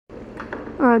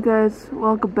Alright guys,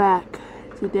 welcome back.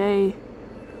 Today...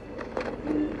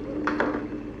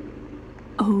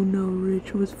 Oh no,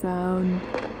 Rich was found.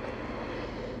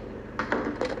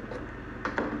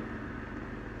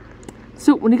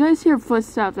 So, when you guys hear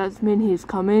footsteps, that's mean he's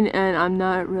coming, and I'm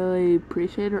not really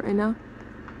appreciating it right now.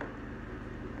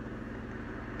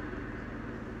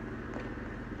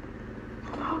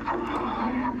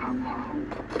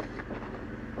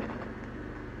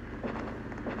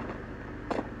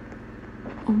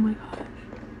 Oh my gosh.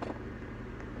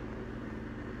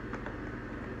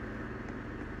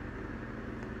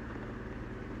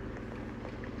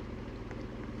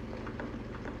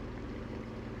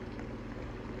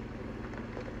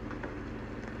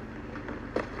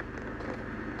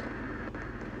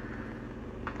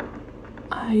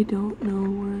 I don't know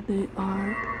where they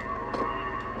are.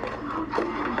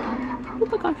 Oh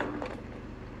my gosh.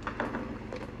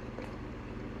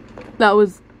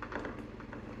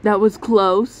 That was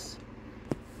close.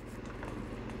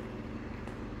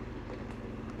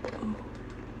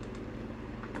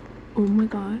 Oh my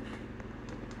gosh.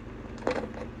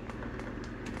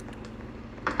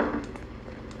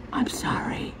 I'm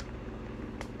sorry.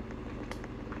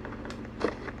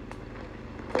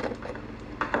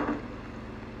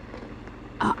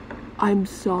 I'm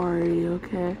sorry,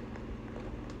 okay?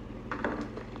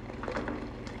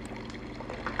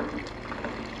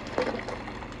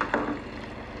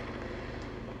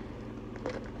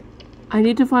 I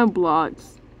need to find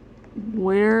blocks.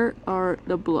 Where are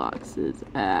the blocks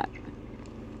at?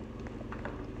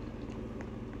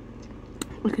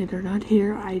 Okay, they're not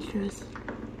here. I just...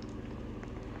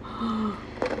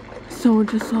 Someone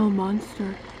just saw a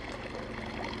monster.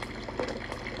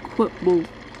 What? Whoa.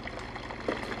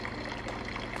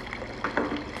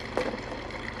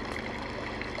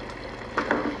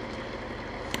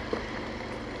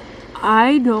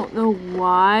 I don't know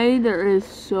why there is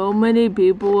so many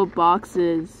people with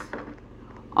boxes.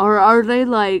 Or are they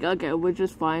like, okay, we'll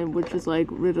just find, we'll just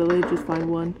like, literally just find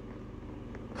one.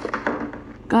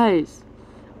 Guys,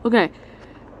 okay.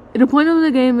 The point of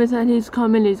the game is that he's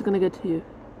coming, he's gonna get to you.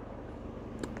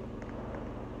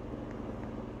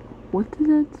 What does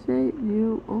that say?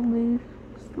 You only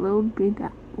slowed me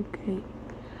down. Okay.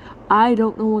 I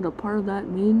don't know what a part of that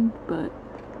means, but...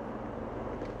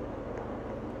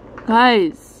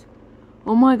 Guys,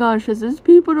 oh my gosh, is this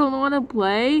people don't want to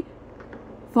play?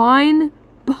 Find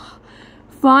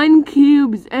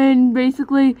cubes and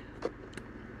basically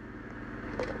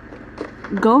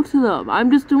go to them. I'm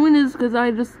just doing this because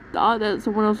I just thought that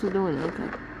someone else was doing it. Okay,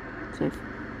 safe.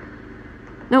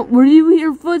 Now, where do you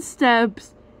hear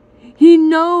footsteps? He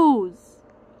knows.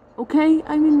 Okay,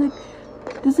 I mean,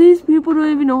 like, does these people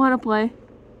don't even know how to play?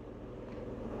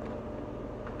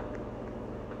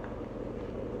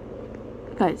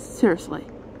 Guys, seriously.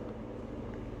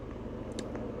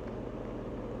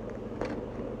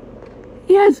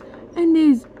 Yes, and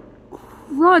these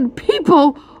crud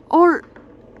people are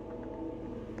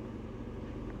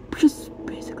just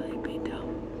basically being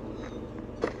dumb.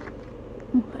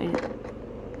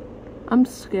 I'm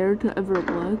scared to ever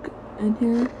look in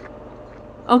here.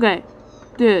 Okay,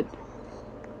 dude.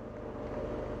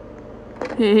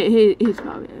 He's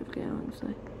probably AFK,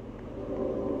 honestly.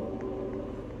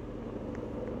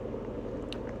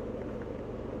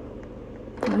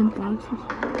 Find boxes.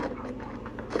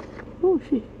 Oh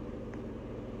shit.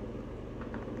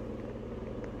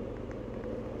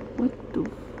 What the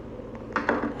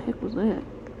heck was that?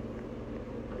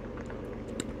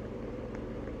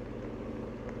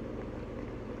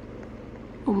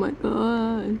 Oh my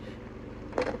gosh.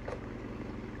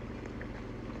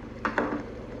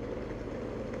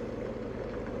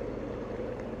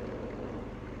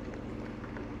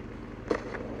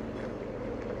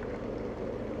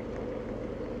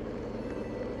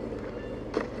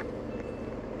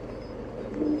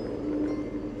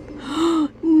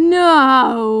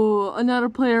 No! Another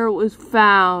player was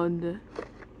found.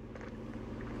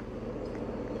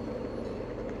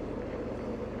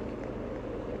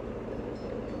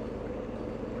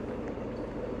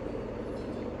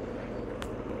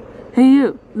 Hey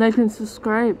you, like and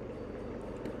subscribe.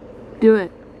 Do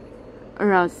it.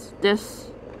 Or else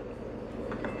this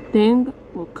thing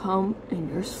will come in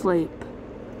your sleep.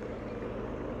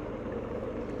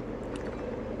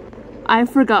 I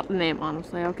forgot the name,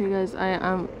 honestly. Okay, guys,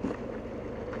 I'm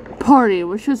Party,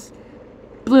 which is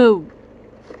blue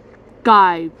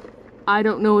guy. I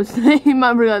don't know his name.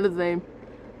 I forgot his name.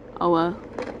 Oh well.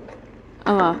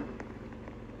 Oh well.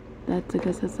 I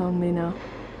guess that's on me now.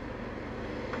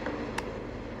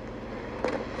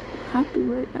 Happy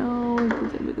right now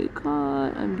because I get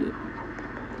caught. I'm good.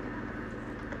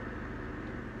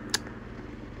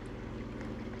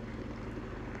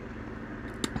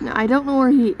 Now, I don't know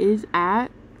where he is at,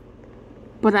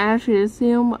 but I actually did see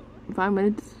him 5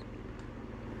 minutes.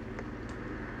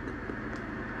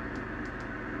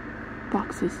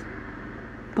 Boxes.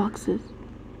 Boxes.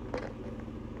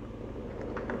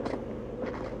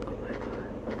 Oh my god.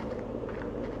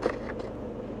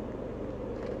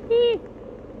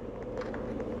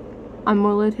 I'm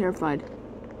really terrified.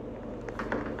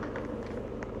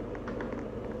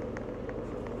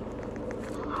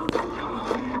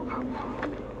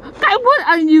 Guy, what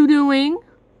are you doing?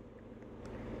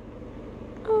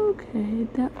 Okay,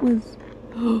 that was...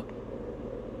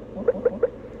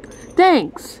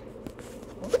 Thanks!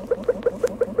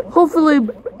 Hopefully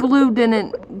Blue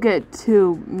didn't get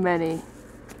too many.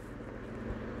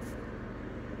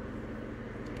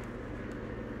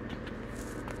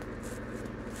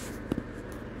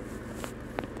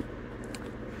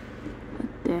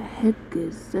 What the heck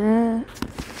is that?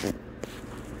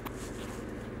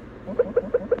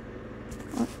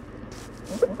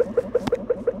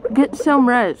 Get some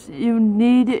rest. You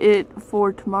need it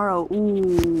for tomorrow.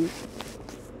 Ooh.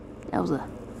 That was a...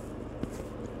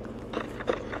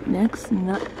 Next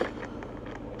night.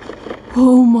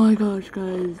 Oh my gosh,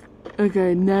 guys.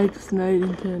 Okay, next night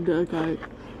in Canada. Okay.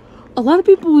 A lot of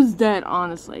people was dead,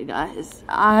 honestly, guys.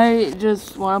 I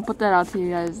just want to put that out to you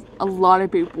guys. A lot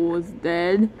of people was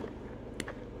dead.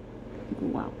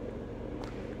 Wow.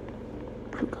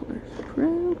 True colors.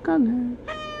 True colors.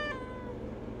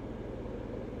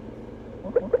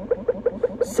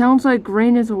 Sounds like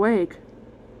Rain is awake.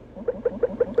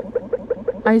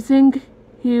 I think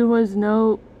he was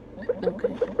okay.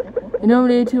 No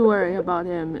need to worry about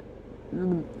him.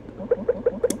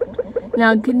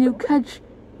 Now, can you catch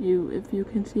you if you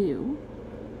can see you?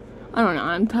 I don't know.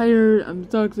 I'm tired. I'm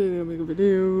stuck. I'm gonna make a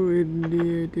video.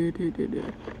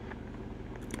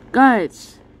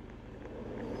 Guys.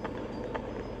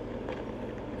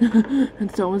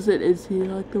 And someone said, "Is he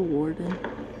like the warden?"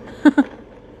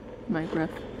 My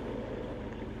breath.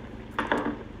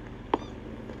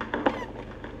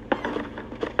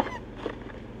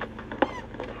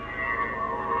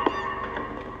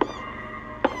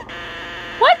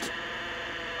 What?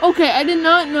 Okay, I did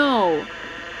not know.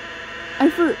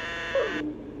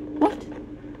 What?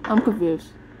 I'm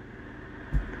confused.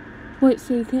 Wait,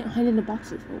 so you can't hide in the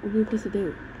boxes. What were you supposed to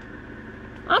do?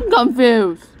 I'm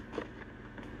confused.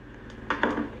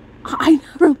 I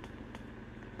never...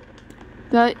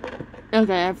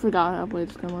 Okay, I forgot how to play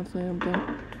this game. Let's say I'm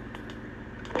done.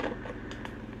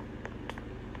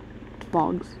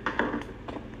 Bogs.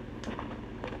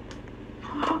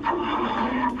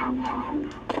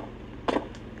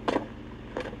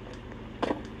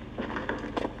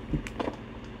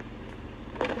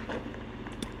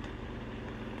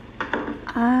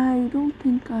 I don't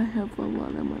think I have a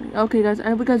lot of money. Okay, guys, I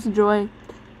hope you guys enjoy.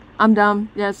 I'm dumb.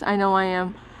 Yes, I know I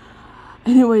am.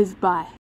 Anyways, bye.